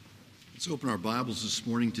Let's open our Bibles this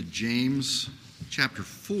morning to James chapter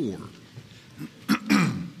 4.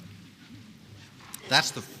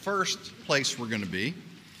 That's the first place we're going to be.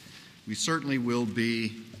 We certainly will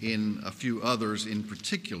be in a few others in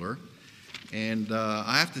particular. And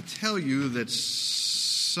I have to tell you that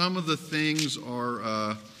some of the things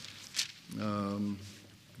are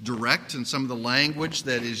direct, and some of the language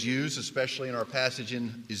that is used, especially in our passage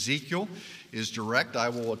in Ezekiel, is direct. I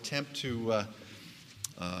will attempt to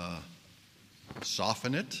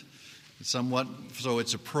soften it somewhat so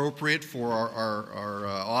it's appropriate for our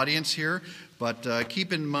audience here. But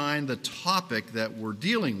keep in mind the topic that we're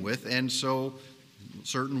dealing with, and so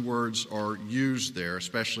certain words are used there,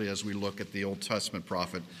 especially as we look at the Old Testament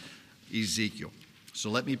prophet Ezekiel. So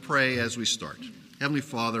let me pray as we start. Heavenly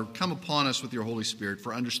Father, come upon us with your Holy Spirit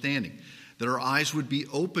for understanding, that our eyes would be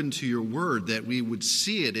open to your word, that we would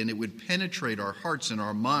see it and it would penetrate our hearts and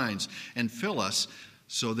our minds and fill us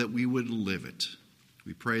so that we would live it.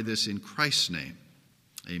 We pray this in Christ's name.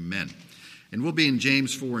 Amen. And we'll be in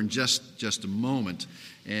James 4 in just a moment.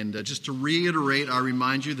 And just to reiterate, I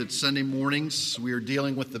remind you that Sunday mornings we are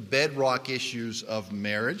dealing with the bedrock issues of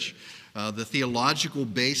marriage, the theological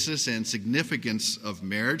basis and significance of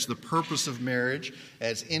marriage, the purpose of marriage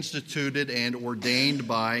as instituted and ordained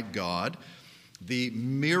by God, the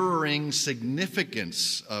mirroring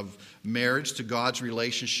significance of marriage to God's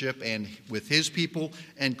relationship and with his people,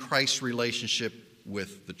 and Christ's relationship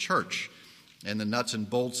with the church, and the nuts and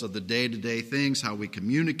bolts of the day-to-day things, how we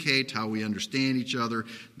communicate, how we understand each other.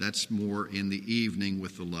 That's more in the evening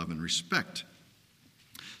with the love and respect.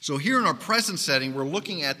 So here in our present setting, we're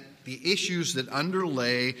looking at the issues that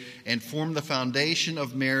underlay and form the foundation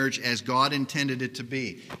of marriage as God intended it to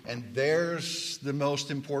be. And there's the most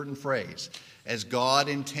important phrase: as God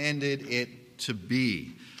intended it to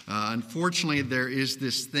be. Unfortunately, there is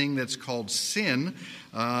this thing that's called sin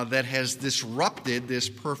that has disrupted this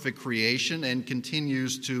perfect creation and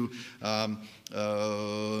continues to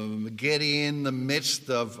get in the midst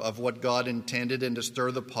of what God intended and to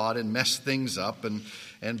stir the pot and mess things up.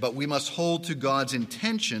 But we must hold to God's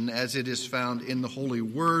intention as it is found in the Holy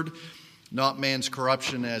Word, not man's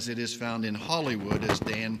corruption as it is found in Hollywood, as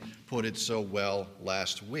Dan put it so well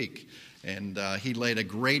last week. And he laid a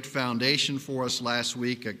great foundation for us last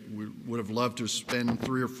week. We would have loved to spend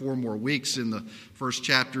 3 or 4 more weeks in the first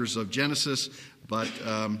chapters of Genesis, but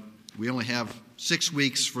we only have 6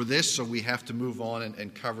 weeks for this, so we have to move on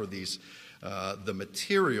and cover these, the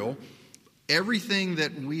material. Everything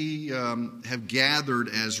that we have gathered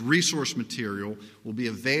as resource material will be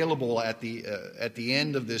available at the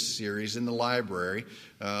end of this series in the library.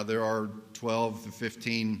 There are 12 to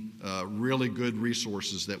 15 really good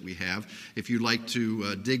resources that we have. If you'd like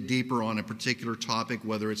to dig deeper on a particular topic,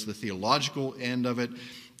 whether it's the theological end of it,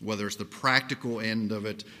 whether it's the practical end of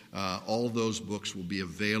it, all those books will be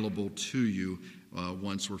available to you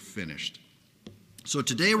once we're finished. So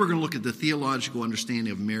today we're going to look at the theological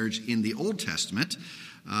understanding of marriage in the Old Testament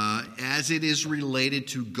as it is related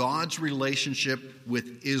to God's relationship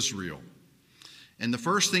with Israel. And the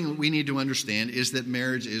first thing that we need to understand is that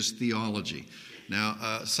marriage is theology.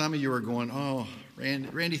 Now, some of you are going, oh,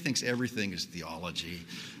 Randy thinks everything is theology.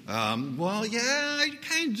 Well, yeah, I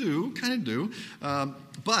kind of do.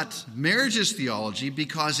 But marriage is theology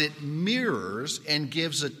because it mirrors and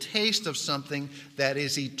gives a taste of something that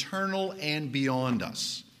is eternal and beyond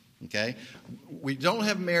us. Okay? We don't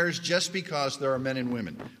have marriage just because there are men and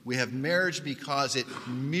women. We have marriage because it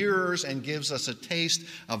mirrors and gives us a taste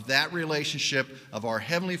of that relationship of our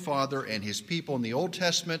Heavenly Father and his people in the Old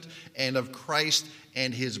Testament, and of Christ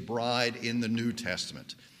and his bride in the New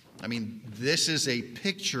Testament. I mean, this is a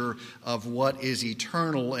picture of what is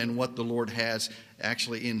eternal and what the Lord has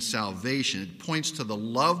actually in salvation. It points to the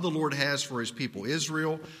love the Lord has for his people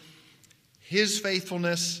Israel, his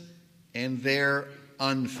faithfulness, and their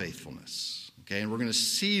unfaithfulness. Okay, and we're going to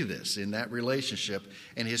see this in that relationship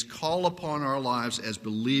and his call upon our lives as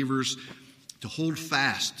believers to hold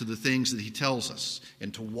fast to the things that he tells us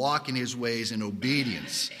and to walk in his ways in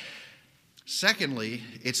obedience. Secondly,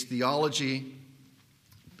 it's theology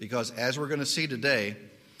because, as we're going to see today,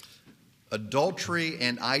 adultery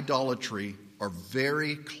and idolatry are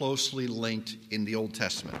very closely linked in the Old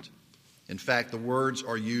Testament. In fact, the words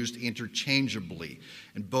are used interchangeably,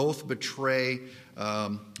 and both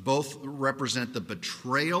represent the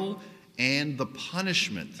betrayal and the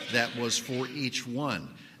punishment that was for each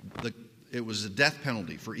one. It was a death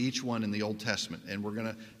penalty for each one in the Old Testament, and we're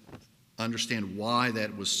going to understand why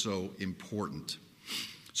that was so important.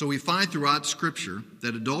 So we find throughout Scripture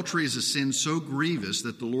that adultery is a sin so grievous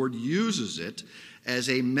that the Lord uses it as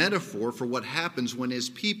a metaphor for what happens when his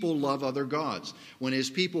people love other gods, when his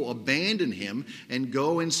people abandon him and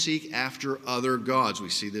go and seek after other gods. We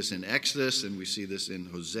see this in Exodus and we see this in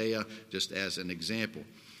Hosea, just as an example.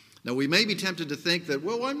 Now, we may be tempted to think that,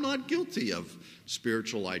 well, I'm not guilty of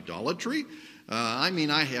spiritual idolatry. I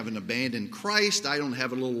haven't abandoned Christ. I don't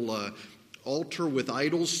have a little altar with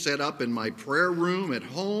idols set up in my prayer room at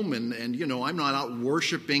home, and I'm not out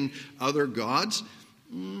worshiping other gods.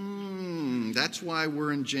 That's why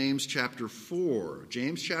we're in James chapter 4.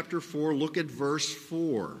 James chapter 4, look at verse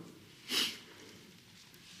 4.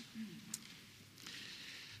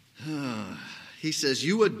 He says,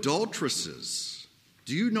 "You adulteresses,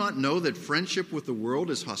 do you not know that friendship with the world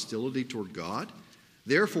is hostility toward God?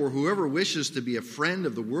 Therefore, whoever wishes to be a friend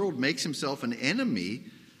of the world makes himself an enemy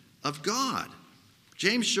of God."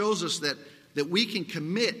 James shows us that we can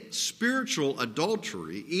commit spiritual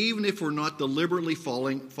adultery even if we're not deliberately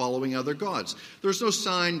following other gods. There's no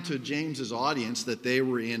sign to James's audience that they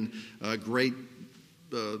were in great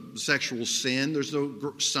sexual sin. There's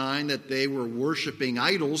no sign that they were worshiping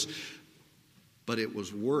idols, but it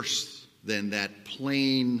was worse than that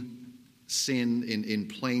plain sin in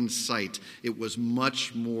plain sight. It was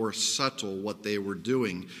much more subtle what they were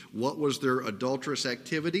doing. What was their adulterous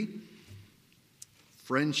activity?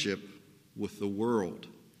 Friendship with the world.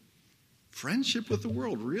 Friendship with the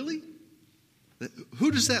world, really?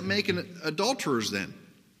 Who does that make adulterers then?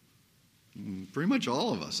 Pretty much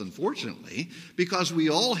all of us, unfortunately, because we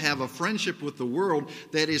all have a friendship with the world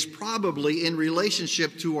that is probably, in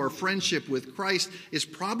relationship to our friendship with Christ, is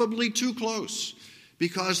probably too close.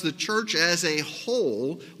 Because the church as a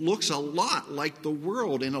whole looks a lot like the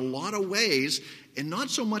world in a lot of ways, and not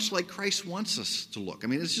so much like Christ wants us to look.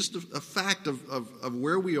 It's just a fact of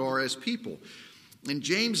where we are as people. And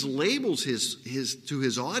James labels to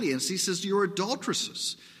his audience, he says, "You're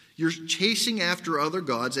adulteresses. You're chasing after other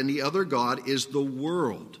gods, and the other god is the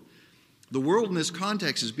world." The world in this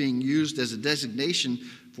context is being used as a designation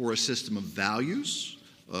for a system of values,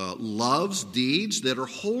 loves, deeds that are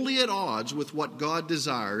wholly at odds with what God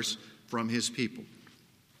desires from his people.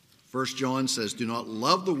 1 John says, "Do not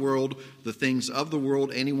love the world, the things of the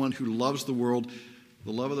world. Anyone who loves the world,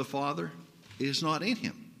 the love of the Father, is not in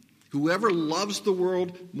him. Whoever loves the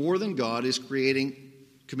world more than God is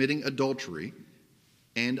committing adultery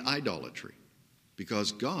and idolatry."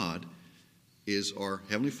 Because God is our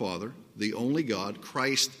Heavenly Father, the only God.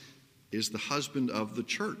 Christ is the husband of the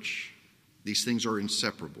church. These things are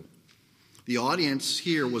inseparable. The audience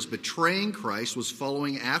here was betraying Christ, was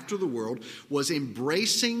following after the world, was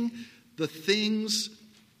embracing the things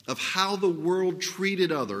of how the world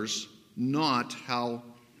treated others, not how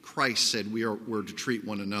Christ said we're to treat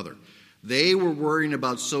one another. They were worrying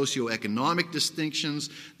about socioeconomic distinctions.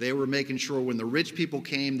 They were making sure when the rich people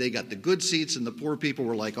came, they got the good seats, and the poor people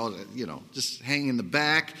were like, just hanging in the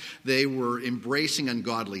back. They were embracing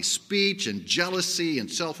ungodly speech and jealousy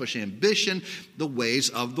and selfish ambition, the ways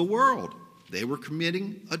of the world. They were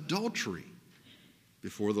committing adultery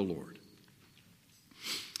before the Lord.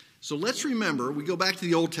 So let's remember, we go back to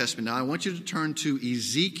the Old Testament now. I want you to turn to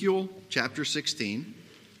Ezekiel chapter 16.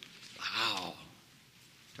 Wow.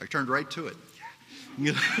 I turned right to it.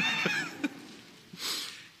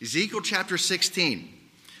 Ezekiel chapter 16.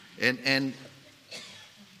 And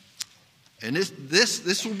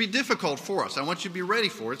this will be difficult for us. I want you to be ready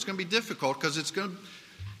for it. It's going to be difficult because it's going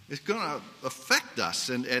to affect us.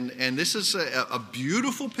 And this is a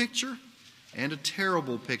beautiful picture and a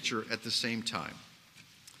terrible picture at the same time.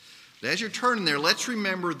 But as you're turning there, let's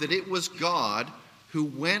remember that it was God who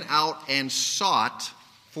went out and sought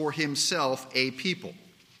for himself a people.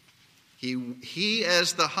 He,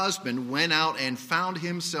 as the husband, went out and found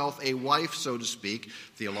himself a wife, so to speak,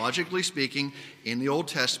 theologically speaking, in the Old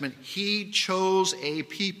Testament. He chose a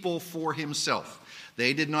people for himself.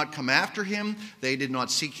 They did not come after him. They did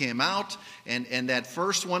not seek him out. And that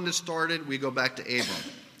first one that started, we go back to Abram.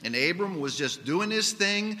 And Abram was just doing his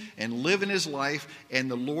thing and living his life.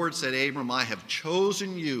 And the Lord said, "Abram, I have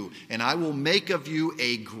chosen you, and I will make of you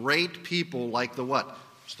a great people like the what?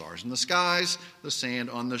 Stars in the skies, the sand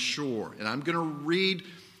on the shore." And I'm going to read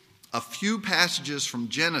a few passages from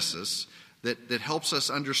Genesis that helps us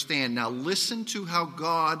understand. Now listen to how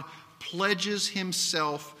God pledges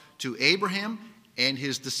himself to Abraham and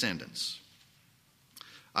his descendants.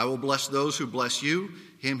 "I will bless those who bless you.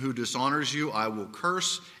 Him who dishonors you I will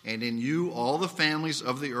curse, and in you all the families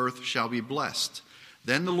of the earth shall be blessed."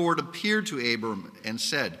 Then the Lord appeared to Abram and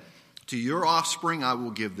said, "To your offspring I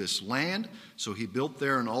will give this land." So he built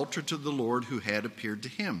there an altar to the Lord who had appeared to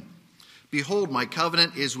him. Behold, my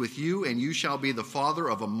covenant is with you, and you shall be the father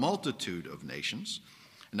of a multitude of nations.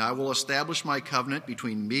 And I will establish my covenant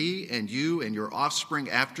between me and you and your offspring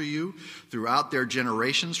after you throughout their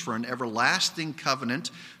generations for an everlasting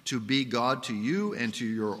covenant to be God to you and to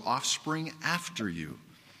your offspring after you.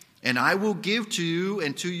 And I will give to you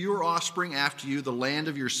and to your offspring after you the land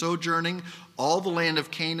of your sojourning, all the land of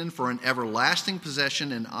Canaan for an everlasting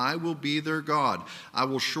possession, and I will be their God. I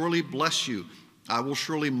will surely bless you. I will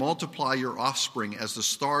surely multiply your offspring as the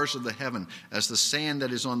stars of the heaven, as the sand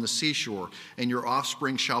that is on the seashore, and your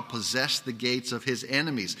offspring shall possess the gates of his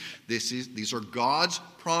enemies. These are God's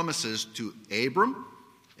promises to Abram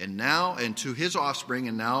and to his offspring,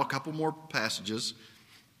 and now a couple more passages.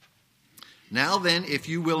 Now then, if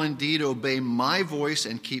you will indeed obey my voice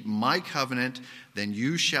and keep my covenant, then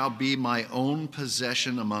you shall be my own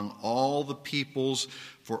possession among all the peoples,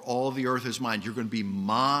 for all the earth is mine. You're going to be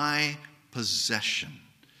my possession.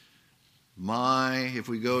 If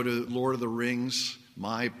we go to Lord of the Rings,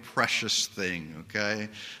 my precious thing, okay?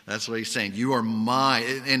 That's what he's saying. You are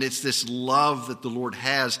mine. And it's this love that the Lord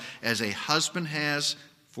has as a husband has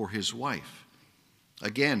for his wife.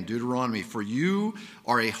 Again, Deuteronomy, for you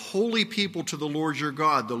are a holy people to the Lord your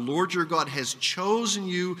God. The Lord your God has chosen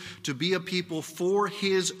you to be a people for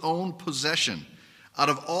his own possession out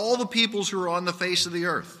of all the peoples who are on the face of the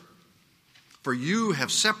earth. For you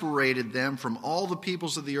have separated them from all the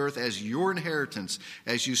peoples of the earth as your inheritance,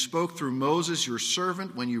 as you spoke through Moses, your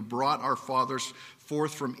servant, when you brought our fathers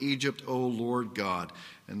forth from Egypt, O Lord God.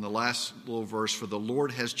 And the last little verse, for the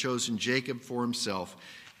Lord has chosen Jacob for himself,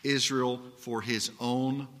 Israel for his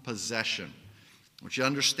own possession. I want you to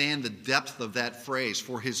understand the depth of that phrase,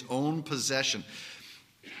 for his own possession.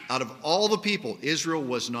 Out of all the people, Israel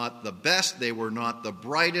was not the best, they were not the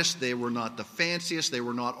brightest, they were not the fanciest, they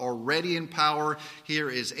were not already in power. Here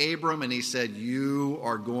is Abram, and he said, you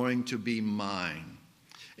are going to be mine,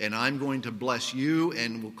 and I'm going to bless you,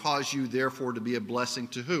 and will cause you therefore to be a blessing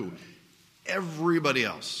to who? Everybody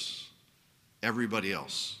else. Everybody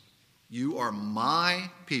else. You are my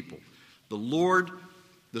people. The Lord,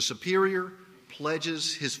 the superior,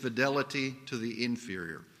 pledges his fidelity to the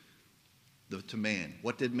inferior, to man.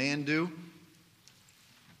 What did man do?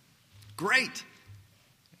 Great.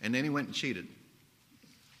 And then he went and cheated.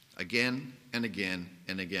 Again and again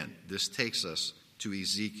and again. This takes us to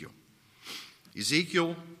Ezekiel.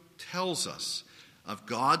 Ezekiel tells us of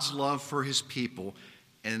God's love for his people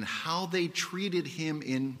and how they treated him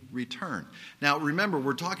in return. Now, remember,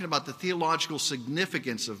 we're talking about the theological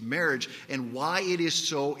significance of marriage and why it is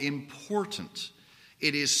so important.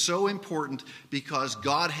 It is so important because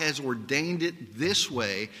God has ordained it this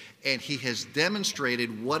way, and he has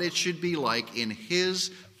demonstrated what it should be like in his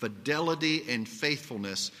fidelity and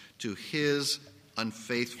faithfulness to his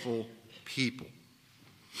unfaithful people.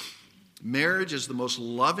 Marriage is the most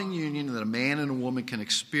loving union that a man and a woman can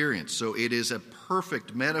experience. So it is a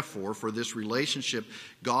perfect metaphor for this relationship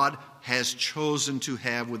God has chosen to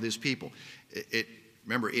have with his people.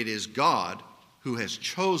 Remember, it is God who has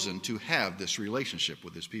chosen to have this relationship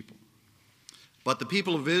with his people. But the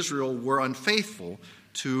people of Israel were unfaithful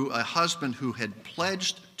to a husband who had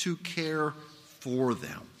pledged to care for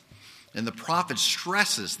them. And the prophet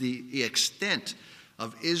stresses the extent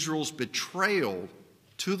of Israel's betrayal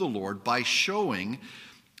to the Lord by showing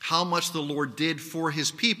how much the Lord did for his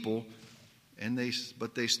people,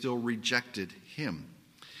 but they still rejected him.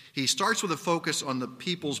 He starts with a focus on the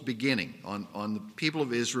people's beginning, on the people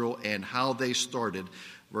of Israel and how they started,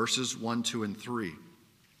 verses 1, 2, and 3.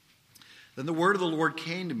 Then the word of the Lord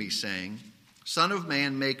came to me, saying, Son of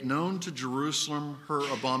man, make known to Jerusalem her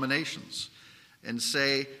abominations, and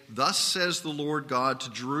say, Thus says the Lord God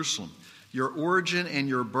to Jerusalem, Your origin and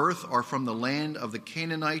your birth are from the land of the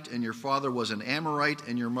Canaanite, and your father was an Amorite,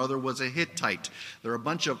 and your mother was a Hittite. There are a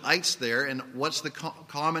bunch of ites there, and what's the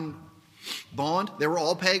common bond? They were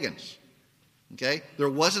all pagans. Okay? There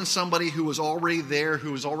wasn't somebody who was already there,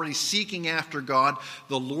 who was already seeking after God.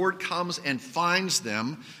 The Lord comes and finds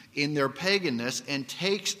them in their paganness and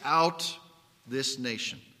takes out this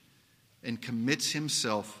nation and commits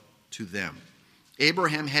himself to them.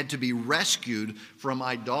 Abraham had to be rescued from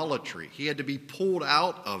idolatry. He had to be pulled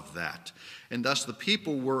out of that. And thus the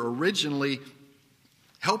people were originally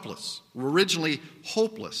helpless, were originally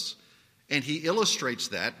hopeless. And he illustrates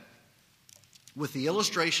that with the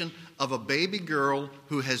illustration of a baby girl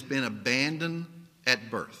who has been abandoned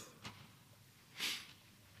at birth.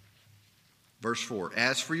 Verse 4,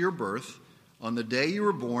 As for your birth, on the day you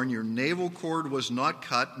were born, your navel cord was not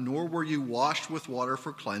cut, nor were you washed with water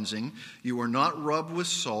for cleansing. You were not rubbed with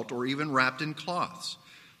salt or even wrapped in cloths.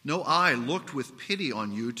 No eye looked with pity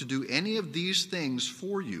on you to do any of these things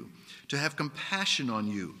for you, to have compassion on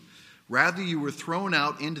you. Rather, you were thrown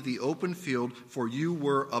out into the open field, for you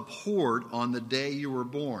were abhorred on the day you were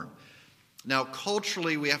born." Now,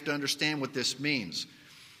 culturally, we have to understand what this means.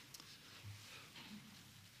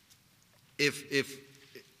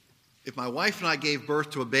 If my wife and I gave birth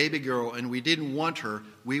to a baby girl and we didn't want her,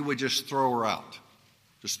 we would just throw her out.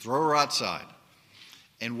 Just throw her outside.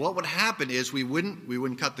 And what would happen is we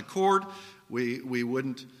wouldn't cut the cord, we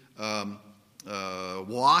wouldn't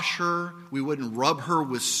wash her, we wouldn't rub her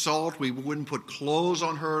with salt, we wouldn't put clothes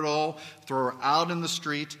on her at all, throw her out in the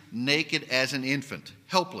street naked as an infant,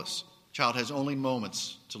 helpless. Child has only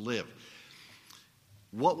moments to live.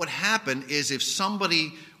 What would happen is if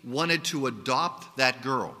somebody wanted to adopt that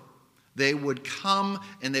girl, they would come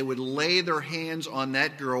and they would lay their hands on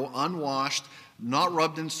that girl unwashed, not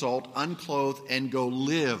rubbed in salt, unclothed, and go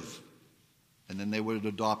live. And then they would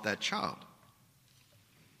adopt that child.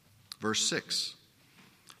 Verse 6,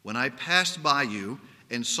 "When I passed by you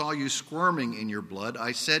and saw you squirming in your blood,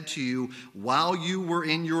 I said to you, while you were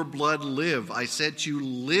in your blood, live. I said to you,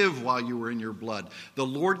 live while you were in your blood. The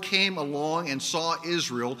Lord came along and saw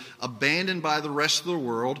Israel abandoned by the rest of the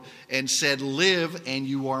world and said, live, and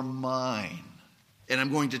you are mine. And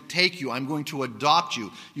I'm going to take you. I'm going to adopt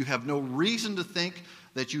you. You have no reason to think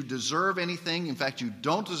that you deserve anything. In fact, you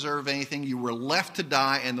don't deserve anything. You were left to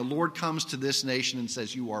die, and the Lord comes to this nation and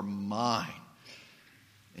says, you are mine.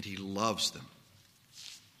 And he loves them.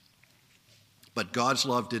 But God's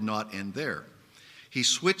love did not end there. He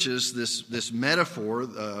switches this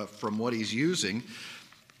metaphor from what he's using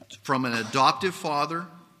from an adoptive father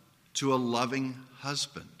to a loving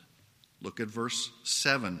husband. Look at verse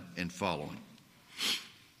 7 and following.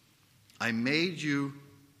 I made you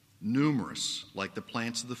numerous like the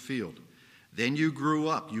plants of the field. Then you grew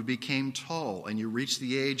up, you became tall, and you reached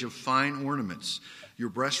the age of fine ornaments. Your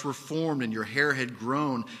breasts were formed and your hair had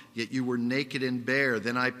grown, yet you were naked and bare.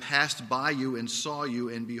 Then I passed by you and saw you,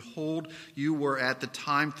 and behold, you were at the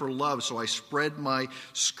time for love. So I spread my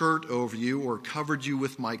skirt over you, or covered you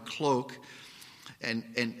with my cloak.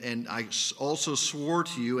 And I also swore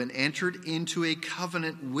to you and entered into a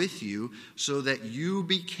covenant with you, so that you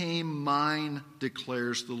became mine,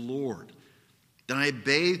 declares the Lord. Then I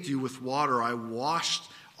bathed you with water, I washed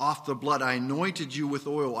off the blood, I anointed you with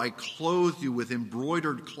oil, I clothed you with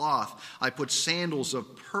embroidered cloth, I put sandals of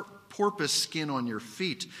porpoise skin on your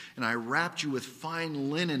feet, and I wrapped you with fine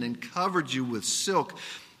linen and covered you with silk.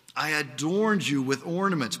 I adorned you with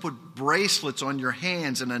ornaments, put bracelets on your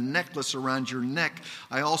hands and a necklace around your neck.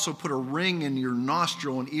 I also put a ring in your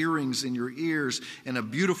nostril and earrings in your ears and a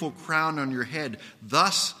beautiful crown on your head.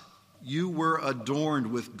 Thus you were adorned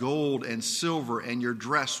with gold and silver, and your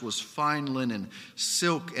dress was fine linen,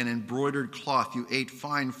 silk, and embroidered cloth. You ate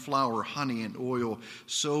fine flour, honey, and oil.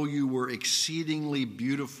 So you were exceedingly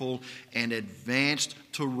beautiful and advanced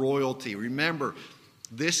to royalty. Remember,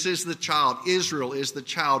 this is the child, Israel is the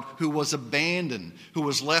child who was abandoned, who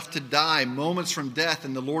was left to die moments from death,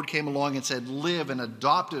 and the Lord came along and said, live, and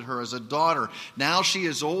adopted her as a daughter. Now she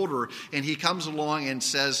is older, and he comes along and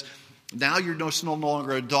says, now you're no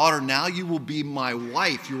longer a daughter, now you will be my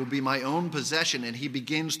wife, you will be my own possession. And he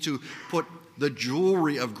begins to put the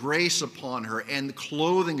jewelry of grace upon her and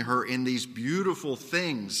clothing her in these beautiful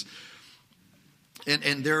things.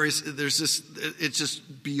 And there's this, it's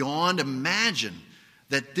just beyond imagine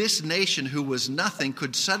that this nation who was nothing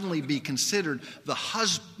could suddenly be considered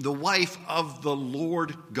the wife of the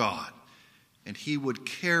Lord God. And he would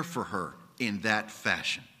care for her in that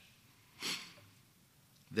fashion.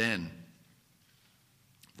 Then,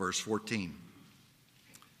 verse 14.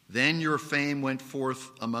 Then your fame went forth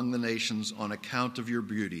among the nations on account of your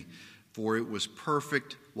beauty, for it was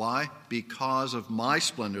perfect. Why? Because of my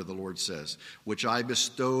splendor, the Lord says, which I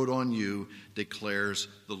bestowed on you, declares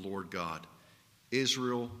the Lord God.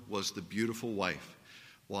 Israel was the beautiful wife.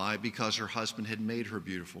 Why? Because her husband had made her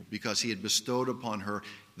beautiful. Because he had bestowed upon her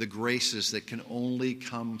the graces that can only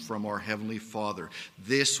come from our Heavenly Father.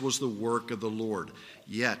 This was the work of the Lord.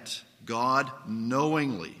 Yet God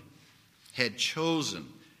knowingly had chosen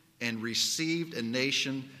and received a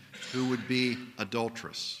nation who would be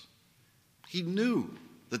adulterous. He knew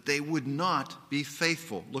that they would not be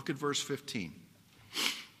faithful. Look at verse 15.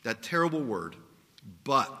 That terrible word,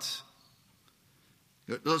 but.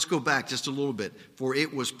 Let's go back just a little bit. For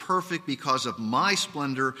it was perfect because of my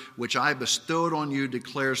splendor, which I bestowed on you,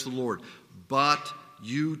 declares the Lord. But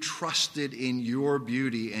you trusted in your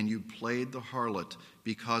beauty, and you played the harlot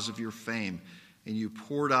because of your fame. And you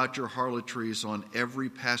poured out your harlotries on every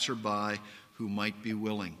passerby who might be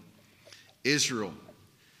willing. Israel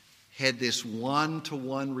had this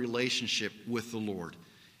one-to-one relationship with the Lord.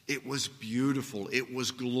 It was beautiful. It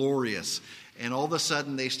was glorious. And all of a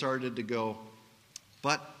sudden they started to go,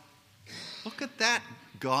 but look at that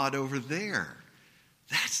God over there.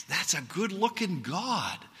 That's a good-looking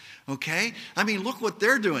God, okay? I mean, look what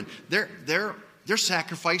they're doing. They're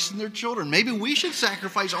sacrificing their children. Maybe we should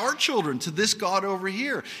sacrifice our children to this God over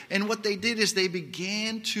here. And what they did is they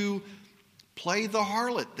began to play the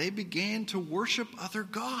harlot. They began to worship other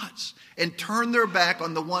gods and turn their back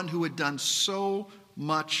on the one who had done so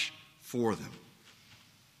much for them.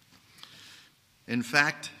 In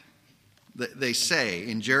fact, they say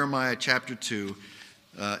in Jeremiah chapter 2,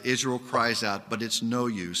 Israel cries out, but it's no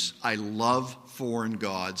use. I love foreign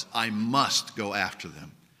gods. I must go after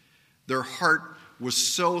them. Their heart was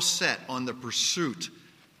so set on the pursuit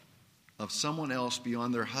of someone else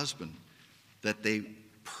beyond their husband that they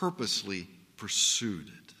purposely pursued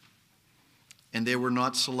it. And they were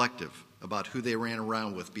not selective about who they ran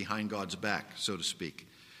around with behind God's back, so to speak.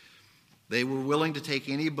 They were willing to take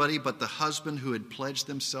anybody but the husband who had pledged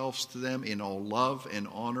themselves to them in all love and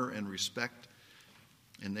honor and respect.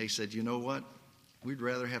 And they said, you know what? We'd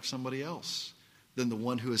rather have somebody else than the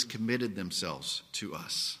one who has committed themselves to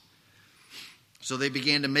us. So they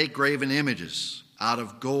began to make graven images out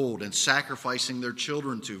of gold and sacrificing their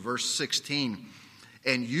children to. Verse 16,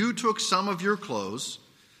 and you took some of your clothes,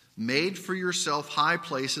 made for yourself high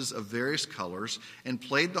places of various colors, and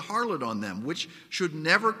played the harlot on them, which should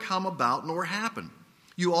never come about nor happen.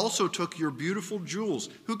 You also took your beautiful jewels.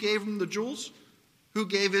 Who gave them the jewels? Who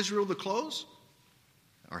gave Israel the clothes?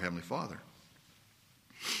 Our Heavenly Father.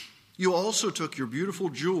 You also took your beautiful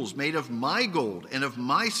jewels made of my gold and of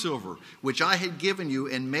my silver, which I had given you,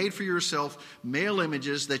 and made for yourself male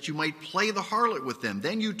images that you might play the harlot with them.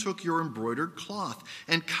 Then you took your embroidered cloth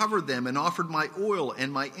and covered them and offered my oil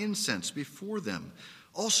and my incense before them.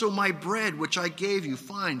 Also my bread, which I gave you,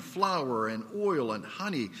 fine flour and oil and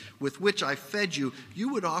honey, with which I fed you,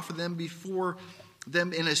 you would offer them before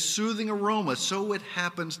them in a soothing aroma. So it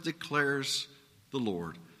happens, declares the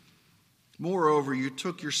Lord. Moreover, you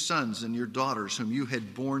took your sons and your daughters whom you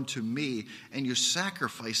had borne to me, and you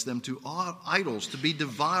sacrificed them to idols to be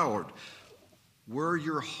devoured. Were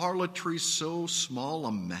your harlotries so small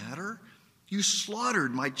a matter? You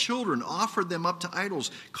slaughtered my children, offered them up to idols,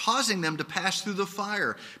 causing them to pass through the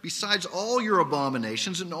fire. Besides all your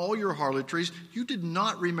abominations and all your harlotries, you did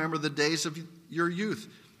not remember the days of your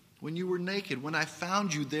youth, when you were naked, when I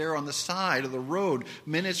found you there on the side of the road,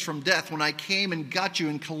 minutes from death, when I came and got you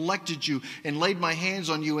and collected you and laid my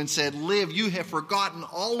hands on you and said, live, you have forgotten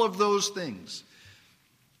all of those things.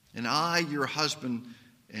 And I, your husband,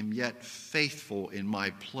 am yet faithful in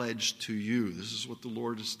my pledge to you. This is what the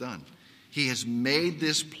Lord has done. He has made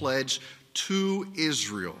this pledge to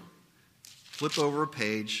Israel. Flip over a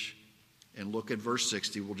page and look at verse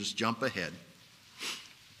 60. We'll just jump ahead.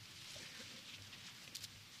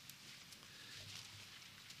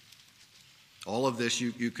 All of this,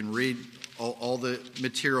 you can read all the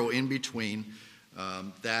material in between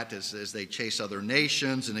that as they chase other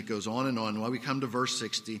nations, and it goes on and on. When we come to verse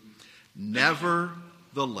 60,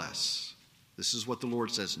 nevertheless, this is what the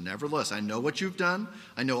Lord says, nevertheless, I know what you've done.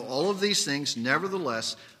 I know all of these things.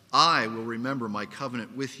 Nevertheless, I will remember my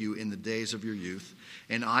covenant with you in the days of your youth,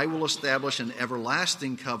 and I will establish an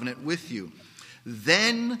everlasting covenant with you.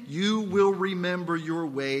 Then you will remember your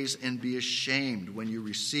ways and be ashamed when you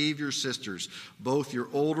receive your sisters, both your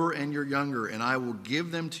older and your younger, and I will give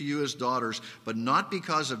them to you as daughters, but not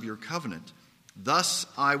because of your covenant. Thus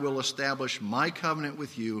I will establish my covenant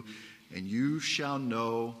with you, and you shall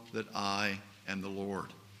know that I am the Lord.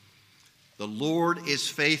 The Lord is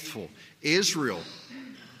faithful. Israel,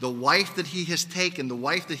 the wife that he has taken, the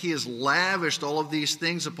wife that he has lavished all of these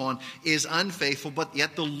things upon, is unfaithful, but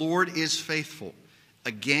yet the Lord is faithful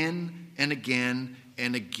again and again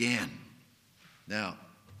and again. Now,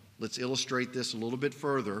 let's illustrate this a little bit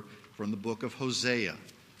further from the book of Hosea.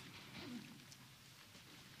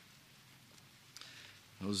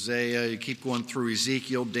 Hosea, you keep going through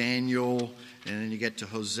Ezekiel, Daniel, and then you get to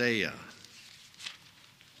Hosea.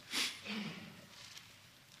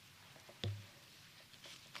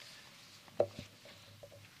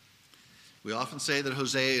 We often say that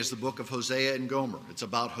Hosea is the book of Hosea and Gomer. It's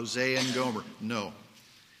about Hosea and Gomer. No.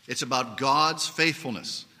 It's about God's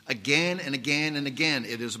faithfulness. Again and again and again,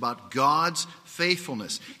 it is about God's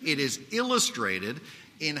faithfulness. It is illustrated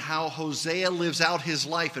in how Hosea lives out his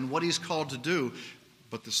life and what he's called to do.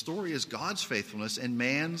 But the story is God's faithfulness and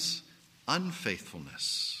man's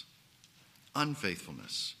unfaithfulness.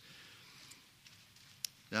 Unfaithfulness.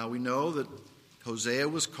 Now we know that Hosea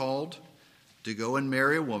was called to go and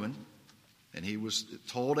marry a woman And he was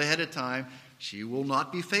told ahead of time, she will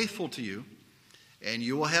not be faithful to you, and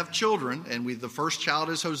you will have children. And the first child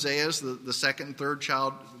is Hosea's. The second and third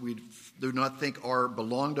child we do not think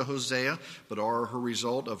belong to Hosea, but are her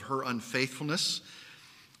result of her unfaithfulness.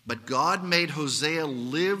 But God made Hosea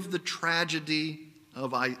live the tragedy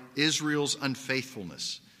of Israel's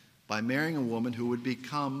unfaithfulness by marrying a woman who would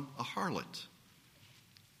become a harlot.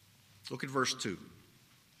 Look at verse 2.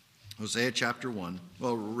 Hosea chapter 1.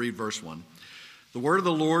 Well, we'll read verse 1. The word of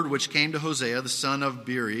the Lord which came to Hosea, the son of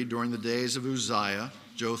Beeri, during the days of Uzziah,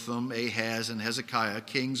 Jotham, Ahaz, and Hezekiah,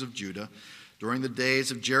 kings of Judah, during the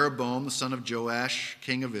days of Jeroboam, the son of Joash,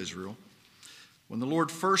 king of Israel. When the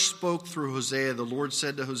Lord first spoke through Hosea, the Lord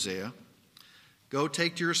said to Hosea, Go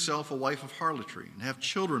take to yourself a wife of harlotry, and have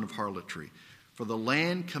children of harlotry, for the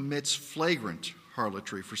land commits flagrant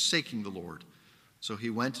harlotry, forsaking the Lord. So he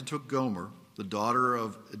went and took Gomer, the daughter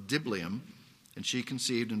of Diblaim, and she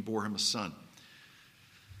conceived and bore him a son.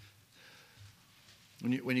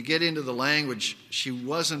 When you get into the language, she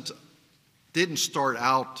didn't start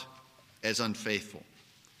out as unfaithful,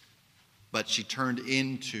 but she turned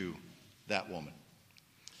into that woman.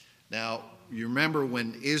 Now, you remember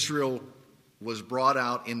when Israel was brought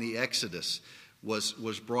out in the Exodus,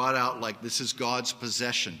 was brought out like this is God's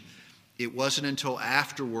possession. It wasn't until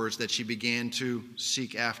afterwards that she began to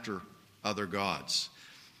seek after other gods.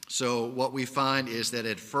 So what we find is that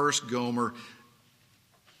at first Gomer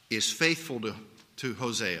is faithful to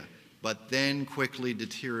Hosea, but then quickly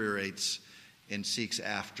deteriorates and seeks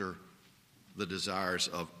after the desires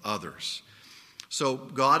of others. So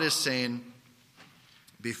God is saying,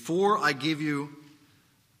 before I give you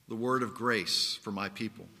the word of grace for my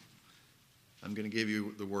people, I'm going to give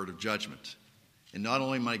you the word of judgment. And not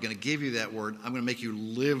only am I going to give you that word, I'm going to make you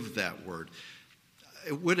live that word.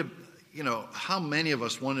 It would have, how many of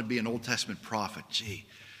us wanted to be an Old Testament prophet? Gee,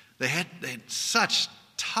 they had such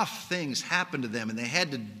tough things happen to them, and they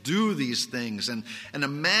had to do these things. And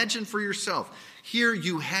imagine for yourself, here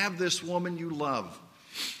you have this woman you love,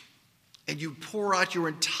 and you pour out your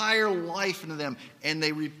entire life into them, and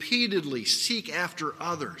they repeatedly seek after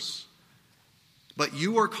others. But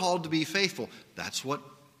you are called to be faithful. That's what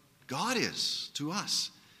God is to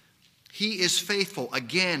us. He is faithful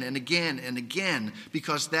again and again and again,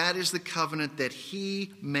 because that is the covenant that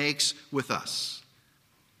he makes with us.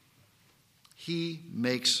 He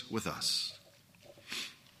makes with us.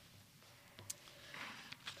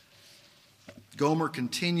 Gomer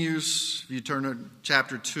continues. If you turn to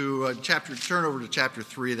chapter 2, turn over to chapter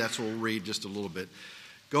 3, that's what we'll read just a little bit.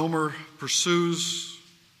 Gomer pursues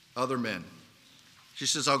other men. She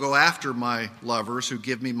says, I'll go after my lovers who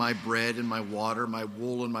give me my bread and my water, my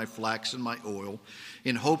wool and my flax and my oil,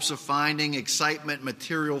 in hopes of finding excitement,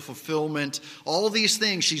 material fulfillment, all these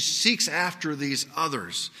things. She seeks after these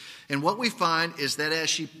others. And what we find is that as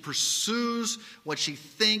she pursues what she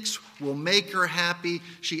thinks will make her happy,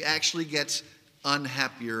 she actually gets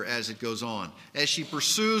unhappier as it goes on. As she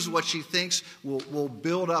pursues what she thinks will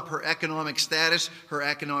build up her economic status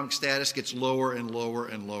gets lower and lower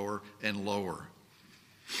and lower and lower.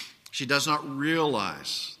 She does not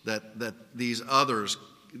realize that these others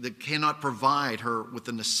that cannot provide her with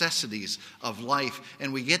the necessities of life.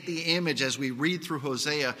 And we get the image as we read through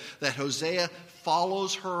Hosea that Hosea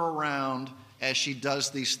follows her around as she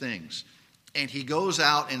does these things. And he goes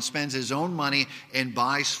out and spends his own money and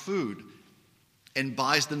buys food and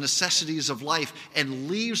buys the necessities of life and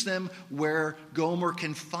leaves them where Gomer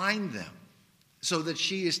can find them, so that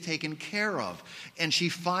she is taken care of. And she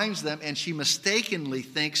finds them, and she mistakenly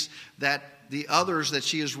thinks that the others that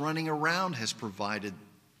she is running around has provided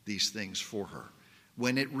these things for her,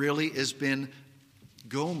 when it really has been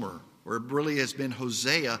Gomer, or it really has been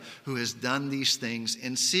Hosea who has done these things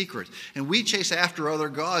in secret. And we chase after other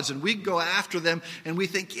gods, and we go after them, and we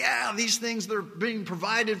think, yeah, these things, they're being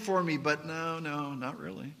provided for me. But no, not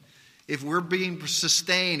really. If we're being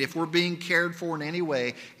sustained, if we're being cared for in any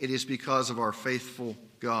way, it is because of our faithful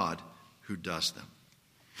God who does them.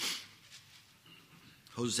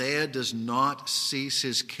 Hosea does not cease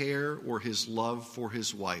his care or his love for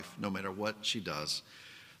his wife, no matter what she does.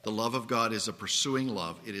 The love of God is a pursuing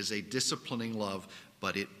love. It is a disciplining love,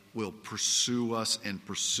 but it will pursue us and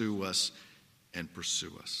pursue us and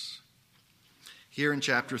pursue us. Here in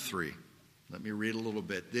chapter 3, let me read a little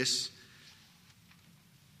bit. This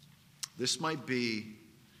might be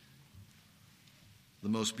the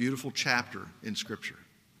most beautiful chapter in Scripture.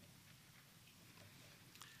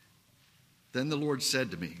 Then the Lord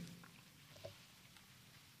said to me,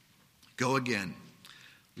 Go again,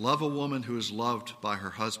 love a woman who is loved by her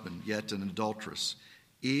husband, yet an adulteress,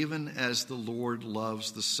 even as the Lord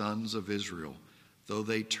loves the sons of Israel, though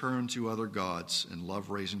they turn to other gods and love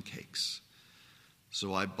raisin cakes.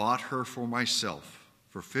 So I bought her for myself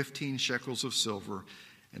for 15 shekels of silver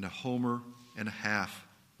and a homer and a half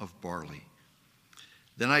of barley.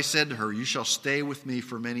 Then I said to her, you shall stay with me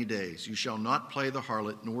for many days. You shall not play the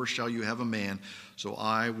harlot, nor shall you have a man, so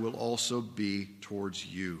I will also be towards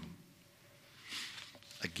you.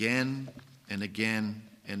 Again and again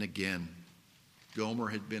and again, Gomer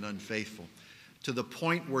had been unfaithful, to the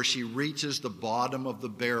point where she reaches the bottom of the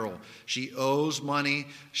barrel. She owes money.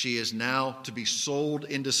 She is now to be sold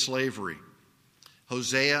into slavery.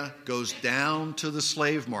 Hosea goes down to the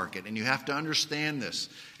slave market, and you have to understand this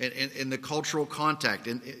in the cultural context.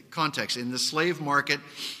 In the slave market,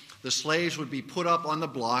 the slaves would be put up on the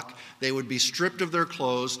block, they would be stripped of their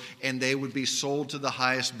clothes, and they would be sold to the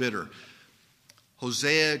highest bidder.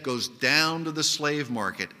 Hosea goes down to the slave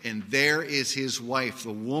market, and there is his wife,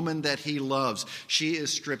 the woman that he loves. She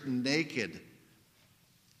is stripped naked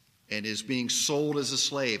and is being sold as a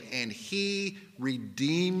slave, and he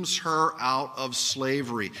redeems her out of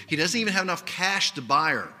slavery. He doesn't even have enough cash to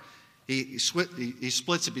buy her. He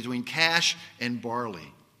splits it between cash and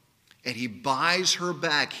barley, and he buys her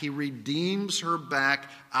back. He redeems her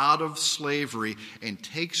back out of slavery and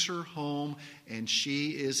takes her home, and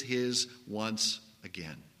she is his once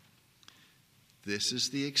again. This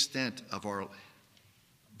is the extent of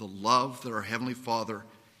the love that our Heavenly Father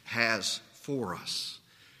has for us.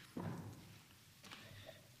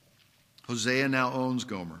 Hosea now owns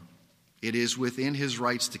Gomer. It is within his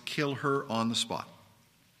rights to kill her on the spot.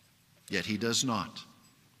 Yet he does not,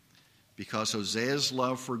 because Hosea's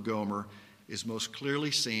love for Gomer is most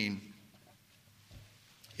clearly seen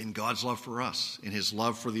in God's love for us, in his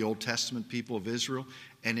love for the Old Testament people of Israel,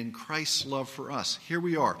 and in Christ's love for us. Here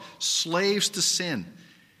we are, slaves to sin.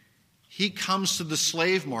 He comes to the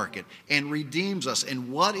slave market and redeems us.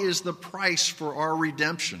 And what is the price for our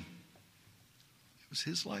redemption? It was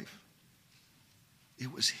his life.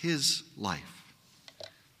 It was his life.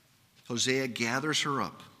 Hosea gathers her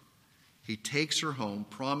up. He takes her home,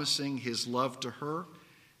 promising his love to her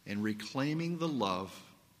and reclaiming the love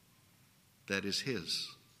that is his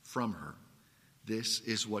from her. This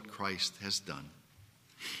is what Christ has done.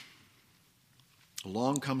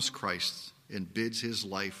 Along comes Christ and bids his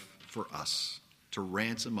life for us, to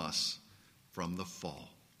ransom us from the fall.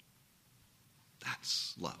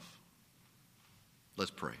 That's love.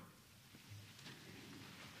 Let's pray.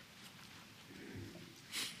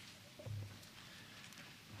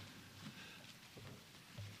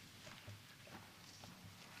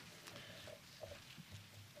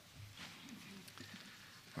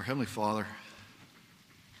 Our Heavenly Father,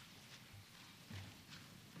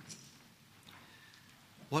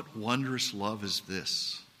 what wondrous love is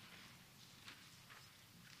this?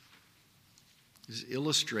 It is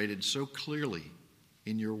illustrated so clearly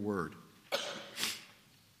in your word.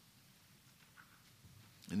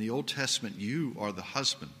 In the Old Testament, you are the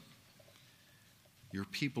husband, your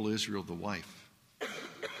people Israel the wife.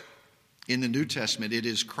 In the New Testament, it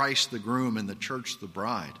is Christ the groom and the church the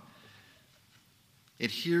bride. And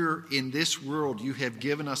here in this world, you have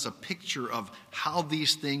given us a picture of how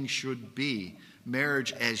these things should be,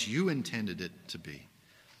 marriage as you intended it to be.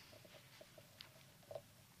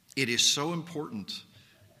 It is so important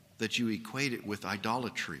that you equate it with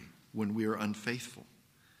idolatry when we are unfaithful.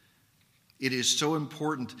 It is so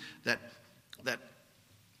important that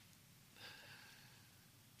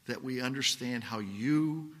we understand how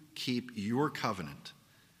you keep your covenant,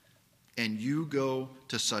 and you go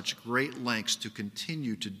to such great lengths to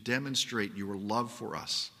continue to demonstrate your love for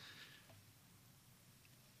us.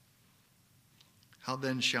 How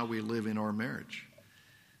then shall we live in our marriage?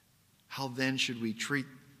 How then should we treat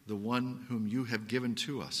the one whom you have given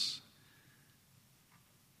to us?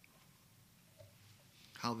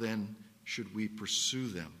 How then should we pursue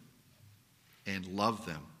them and love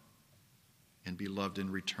them and be loved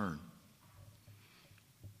in return?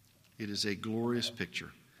 It is a glorious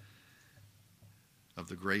picture of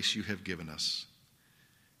the grace you have given us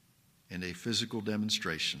and a physical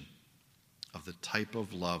demonstration of the type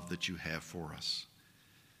of love that you have for us.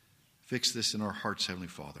 Fix this in our hearts, Heavenly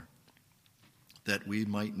Father, that we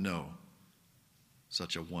might know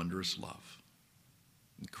such a wondrous love.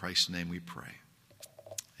 In Christ's name we pray.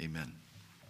 Amen.